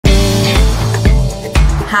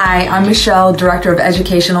Hi, I'm Michelle, Director of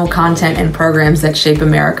Educational Content and Programs at Shape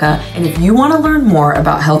America. And if you want to learn more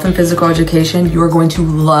about health and physical education, you're going to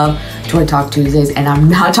love Toy Talk Tuesdays. And I'm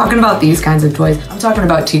not talking about these kinds of toys. I'm talking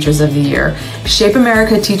about Teachers of the Year. Shape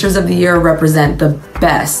America Teachers of the Year represent the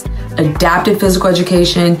best adapted physical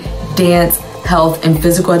education, dance, health, and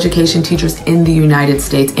physical education teachers in the United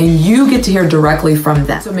States, and you get to hear directly from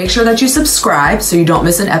them. So make sure that you subscribe so you don't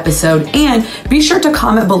miss an episode, and be sure to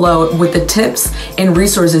comment below with the tips and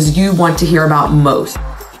resources you want to hear about most.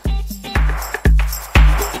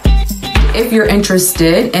 If you're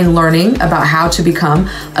interested in learning about how to become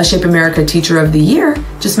a Shape America Teacher of the Year,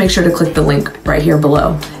 just make sure to click the link right here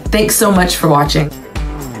below. Thanks so much for watching.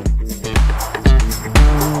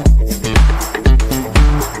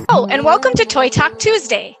 Hello, and welcome to Toy Talk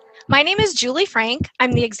Tuesday. My name is Julie Frank.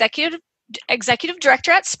 I'm the Executive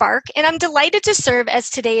Director at Spark, and I'm delighted to serve as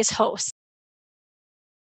today's host.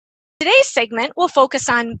 Today's segment will focus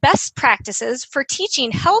on best practices for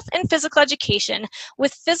teaching health and physical education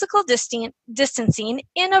with physical distancing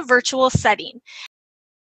in a virtual setting.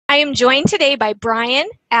 I am joined today by Brian,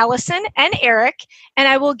 Allison, and Eric, and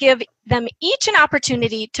I will give them each an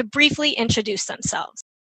opportunity to briefly introduce themselves.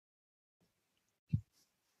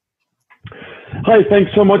 Hi,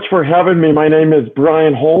 thanks so much for having me. My name is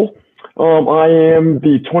Brian Hull. I am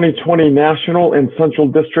the 2020 National and Central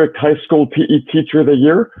District High School PE Teacher of the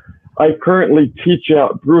Year. I currently teach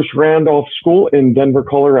at Bruce Randolph School in Denver,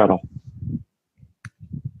 Colorado.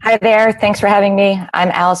 Hi there, thanks for having me. I'm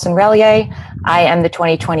Allison Relyea. I am the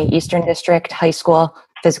 2020 Eastern District High School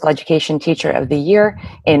Physical Education Teacher of the Year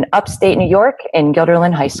in upstate New York in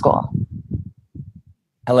Guilderland High School.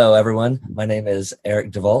 Hello, everyone. My name is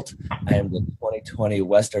Eric Davolt. I am the 2020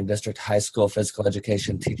 Western District High School Physical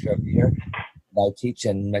Education Teacher of the Year. I teach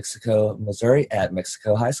in Mexico, Missouri at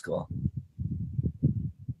Mexico High School.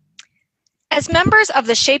 As members of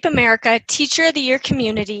the Shape America Teacher of the Year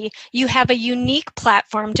community, you have a unique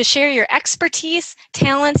platform to share your expertise,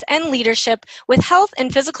 talents, and leadership with health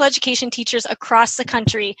and physical education teachers across the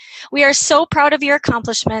country. We are so proud of your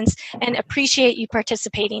accomplishments and appreciate you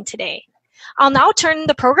participating today. I'll now turn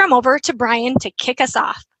the program over to Brian to kick us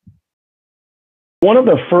off. One of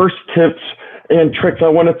the first tips and tricks I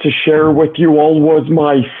wanted to share with you all was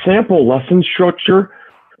my sample lesson structure.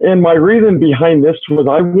 And my reason behind this was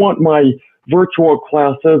I want my virtual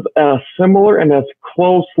classes as similar and as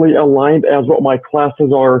closely aligned as what my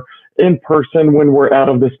classes are in person when we're out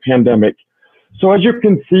of this pandemic. So as you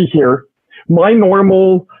can see here, my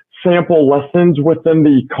normal sample lessons within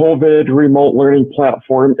the COVID remote learning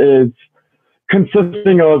platform is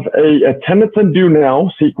consisting of a attendance and do now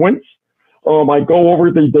sequence. I go over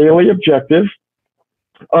the daily objective.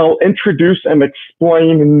 I'll introduce and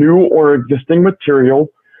explain new or existing material.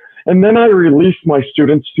 And then I release my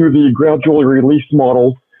students through the gradual release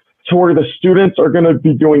model to where the students are going to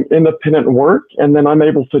be doing independent work. And then I'm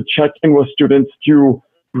able to check in with students to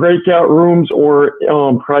breakout rooms or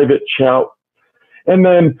private chat. And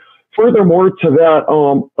then furthermore to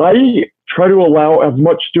that, I try to allow as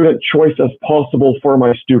much student choice as possible for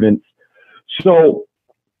my students. So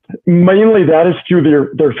mainly that is through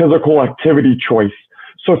their physical activity choice.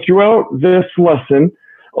 So throughout this lesson,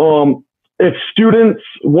 if students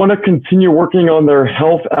want to continue working on their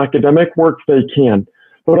health academic work, they can.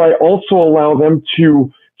 But I also allow them to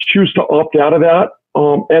choose to opt out of that.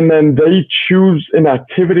 And then they choose an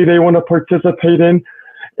activity they want to participate in.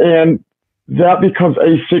 And that becomes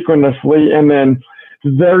asynchronously. And then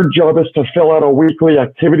their job is to fill out a weekly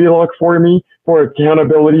activity log for me for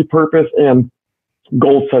accountability purpose and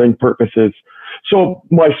goal setting purposes. So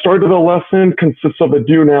my start of the lesson consists of a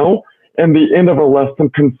do now, and the end of a lesson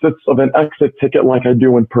consists of an exit ticket like I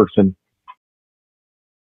do in person.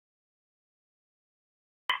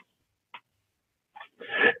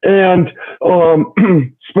 And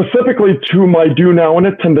specifically to my do now and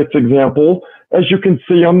attendance example, as you can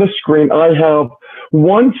see on the screen, I have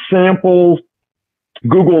one sample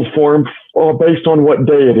Google form based on what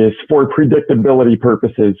day it is for predictability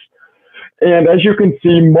purposes. And as you can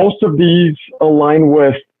see, most of these align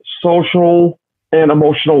with social and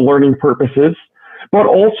emotional learning purposes, but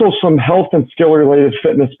also some health and skill related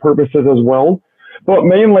fitness purposes as well. But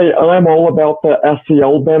mainly I'm all about the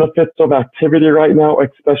SEL benefits of activity right now,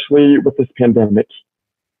 especially with this pandemic.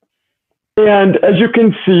 And as you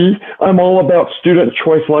can see, I'm all about student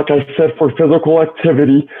choice, like I said, for physical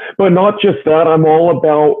activity, but not just that, I'm all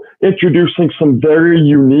about introducing some very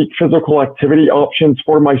unique physical activity options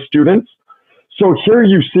for my students. So here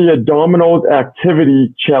you see a Domino's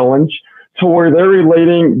activity challenge to where they're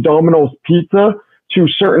relating Domino's pizza to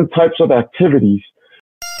certain types of activities.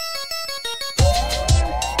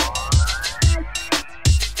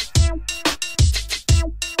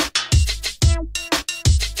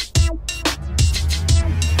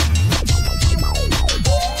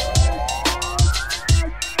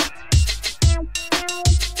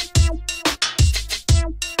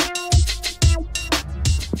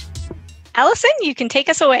 Allison, you can take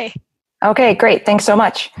us away. Okay, great. Thanks so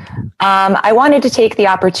much. I wanted to take the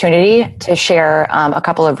opportunity to share a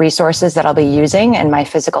couple of resources that I'll be using in my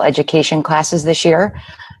physical education classes this year.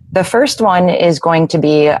 The first one is going to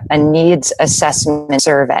be a needs assessment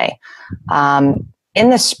survey. In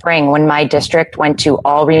the spring, when my district went to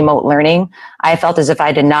all remote learning, I felt as if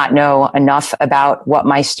I did not know enough about what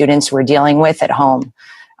my students were dealing with at home.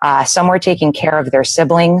 Some were taking care of their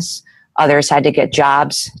siblings. Others had to get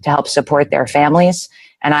jobs to help support their families.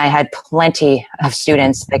 And I had plenty of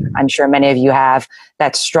students, like I'm sure many of you have,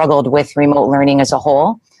 that struggled with remote learning as a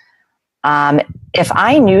whole. If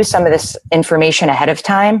I knew some of this information ahead of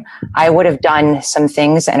time, I would have done some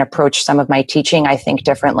things and approached some of my teaching, I think,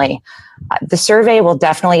 differently. The survey will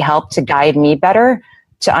definitely help to guide me better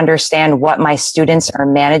to understand what my students are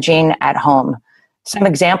managing at home. Some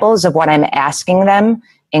examples of what I'm asking them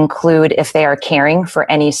include if they are caring for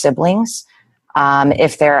any siblings,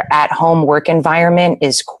 if their at-home work environment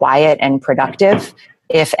is quiet and productive,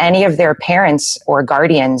 if any of their parents or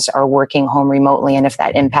guardians are working home remotely and if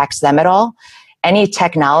that impacts them at all, any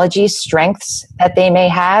technology strengths that they may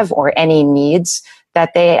have or any needs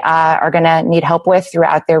that they are going to need help with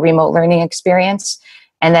throughout their remote learning experience,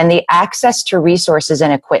 and then the access to resources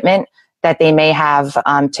and equipment that they may have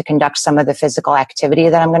to conduct some of the physical activity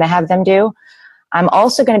that I'm going to have them do. I'm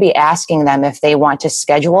also going to be asking them if they want to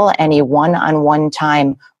schedule any one-on-one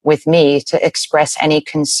time with me to express any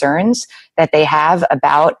concerns that they have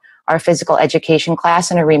about our physical education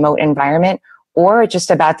class in a remote environment or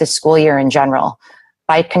just about the school year in general.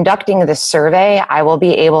 By conducting this survey, I will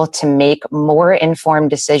be able to make more informed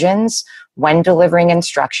decisions when delivering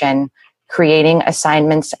instruction, creating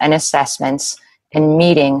assignments and assessments, and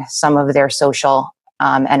meeting some of their social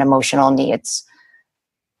and emotional needs.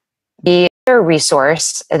 The other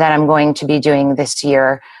resource that I'm going to be doing this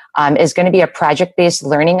year is going to be a project-based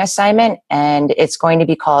learning assignment, and it's going to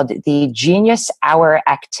be called the Genius Hour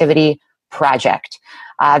Activity Project.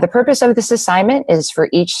 The purpose of this assignment is for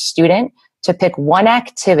each student to pick one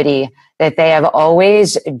activity that they have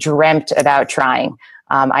always dreamt about trying.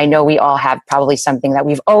 I know we all have probably something that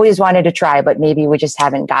we've always wanted to try, but maybe we just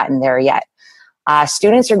haven't gotten there yet.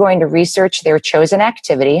 Students are going to research their chosen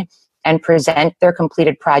activity and present their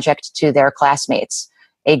completed project to their classmates.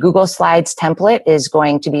 A Google Slides template is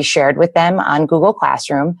going to be shared with them on Google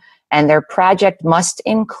Classroom, and their project must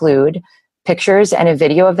include pictures and a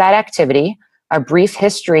video of that activity, a brief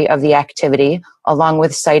history of the activity, along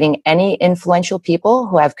with citing any influential people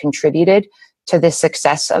who have contributed to the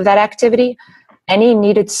success of that activity, any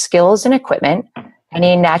needed skills and equipment,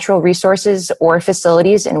 any natural resources or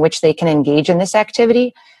facilities in which they can engage in this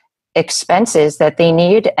activity, expenses that they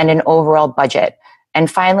need, and an overall budget. And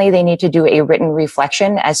finally, they need to do a written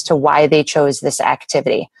reflection as to why they chose this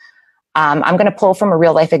activity. I'm going to pull from a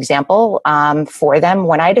real life example for them.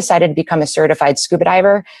 When I decided to become a certified scuba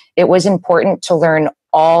diver, it was important to learn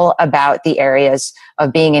all about the areas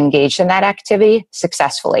of being engaged in that activity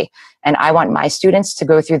successfully. And I want my students to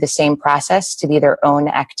go through the same process to be their own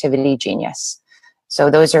activity genius. So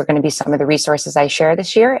those are going to be some of the resources I share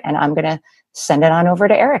this year, and I'm going to send it on over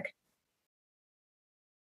to Eric.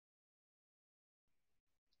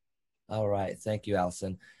 All right, thank you,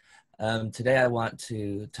 Allison. Today I want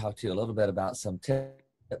to talk to you a little bit about some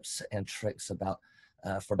tips and tricks about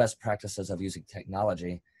for best practices of using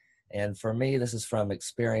technology. And for me, this is from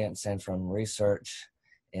experience and from research.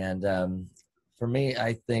 And for me,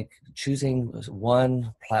 I think choosing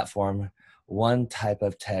one platform, one type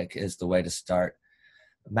of tech is the way to start.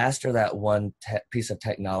 Master that one piece of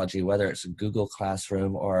technology, whether it's Google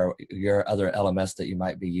Classroom or your other LMS that you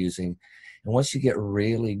might be using. And once you get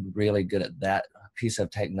really, really good at that piece of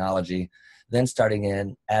technology, then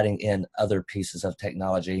adding in other pieces of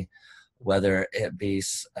technology, whether it be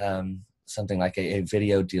something like a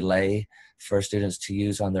video delay for students to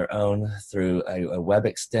use on their own through a web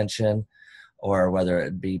extension, or whether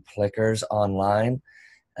it be Plickers online.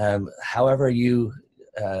 However you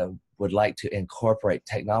would like to incorporate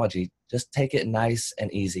technology, just take it nice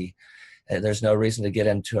and easy. There's no reason to get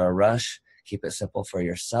into a rush. Keep it simple for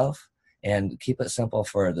yourself and keep it simple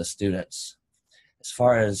for the students. As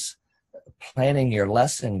far as planning your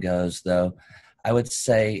lesson goes, though, I would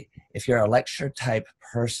say if you're a lecture type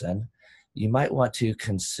person, you might want to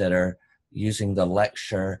consider using the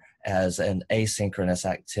lecture as an asynchronous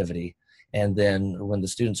activity. And then when the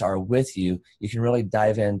students are with you, you can really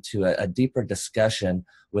dive into a deeper discussion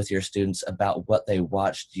with your students about what they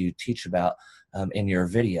watched you teach about in your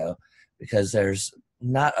video, because there's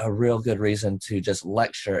not a real good reason to just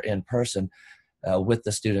lecture in person with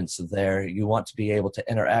the students there. You want to be able to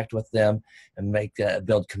interact with them and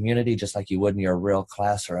build community just like you would in your real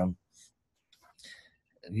classroom.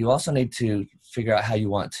 you also need to figure out how you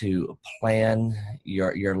want to plan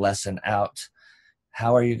your lesson out.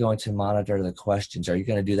 How are you going to monitor the questions? Are you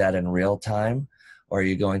going to do that in real time? Or are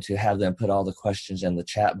you going to have them put all the questions in the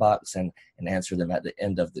chat box and answer them at the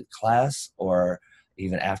end of the class or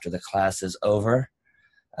even after the class is over?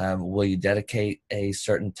 Will you dedicate a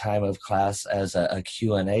certain time of class as a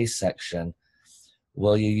Q&A section?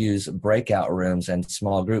 Will you use breakout rooms and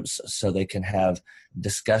small groups so they can have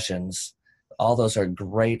discussions? All those are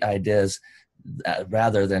great ideas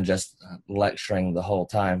rather than just lecturing the whole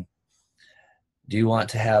time. Do you want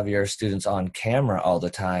to have your students on camera all the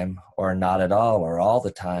time or not at all or all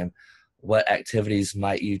the time? What activities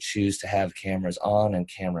might you choose to have cameras on and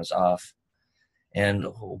cameras off? And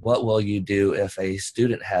what will you do if a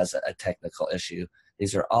student has a technical issue?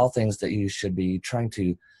 These are all things that you should be trying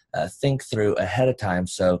to think through ahead of time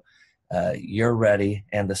so you're ready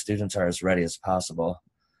and the students are as ready as possible.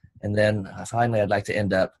 And then finally, I'd like to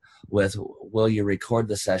end up with, will you record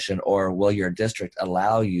the session or will your district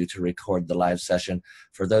allow you to record the live session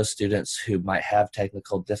for those students who might have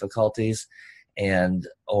technical difficulties and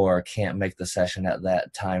or can't make the session at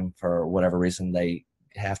that time for whatever reason they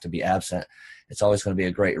have to be absent? It's always going to be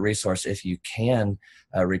a great resource if you can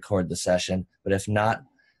record the session, but if not,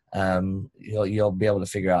 you'll be able to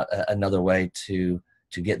figure out another way to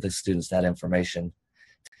get the students that information.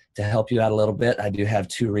 To help you out a little bit, I do have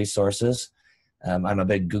 2 resources. I'm a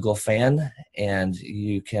big Google fan, and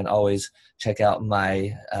you can always check out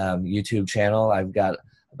my YouTube channel. I've got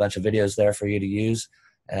a bunch of videos there for you to use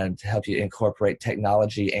and to help you incorporate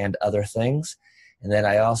technology and other things. And then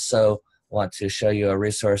I also want to show you a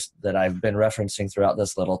resource that I've been referencing throughout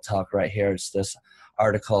this little talk right here. It's this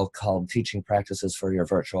article called Teaching Practices for Your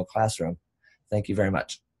Virtual Classroom. Thank you very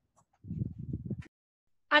much.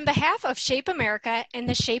 On behalf of Shape America and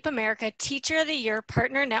the Shape America Teacher of the Year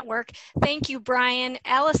Partner Network, thank you, Brian,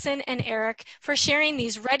 Allison, and Eric for sharing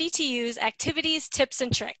these ready-to-use activities, tips,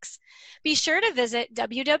 and tricks. Be sure to visit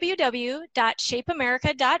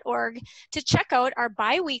www.shapeamerica.org to check out our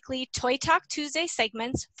bi-weekly Toy Talk Tuesday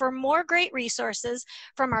segments for more great resources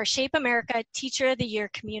from our Shape America Teacher of the Year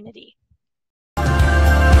community.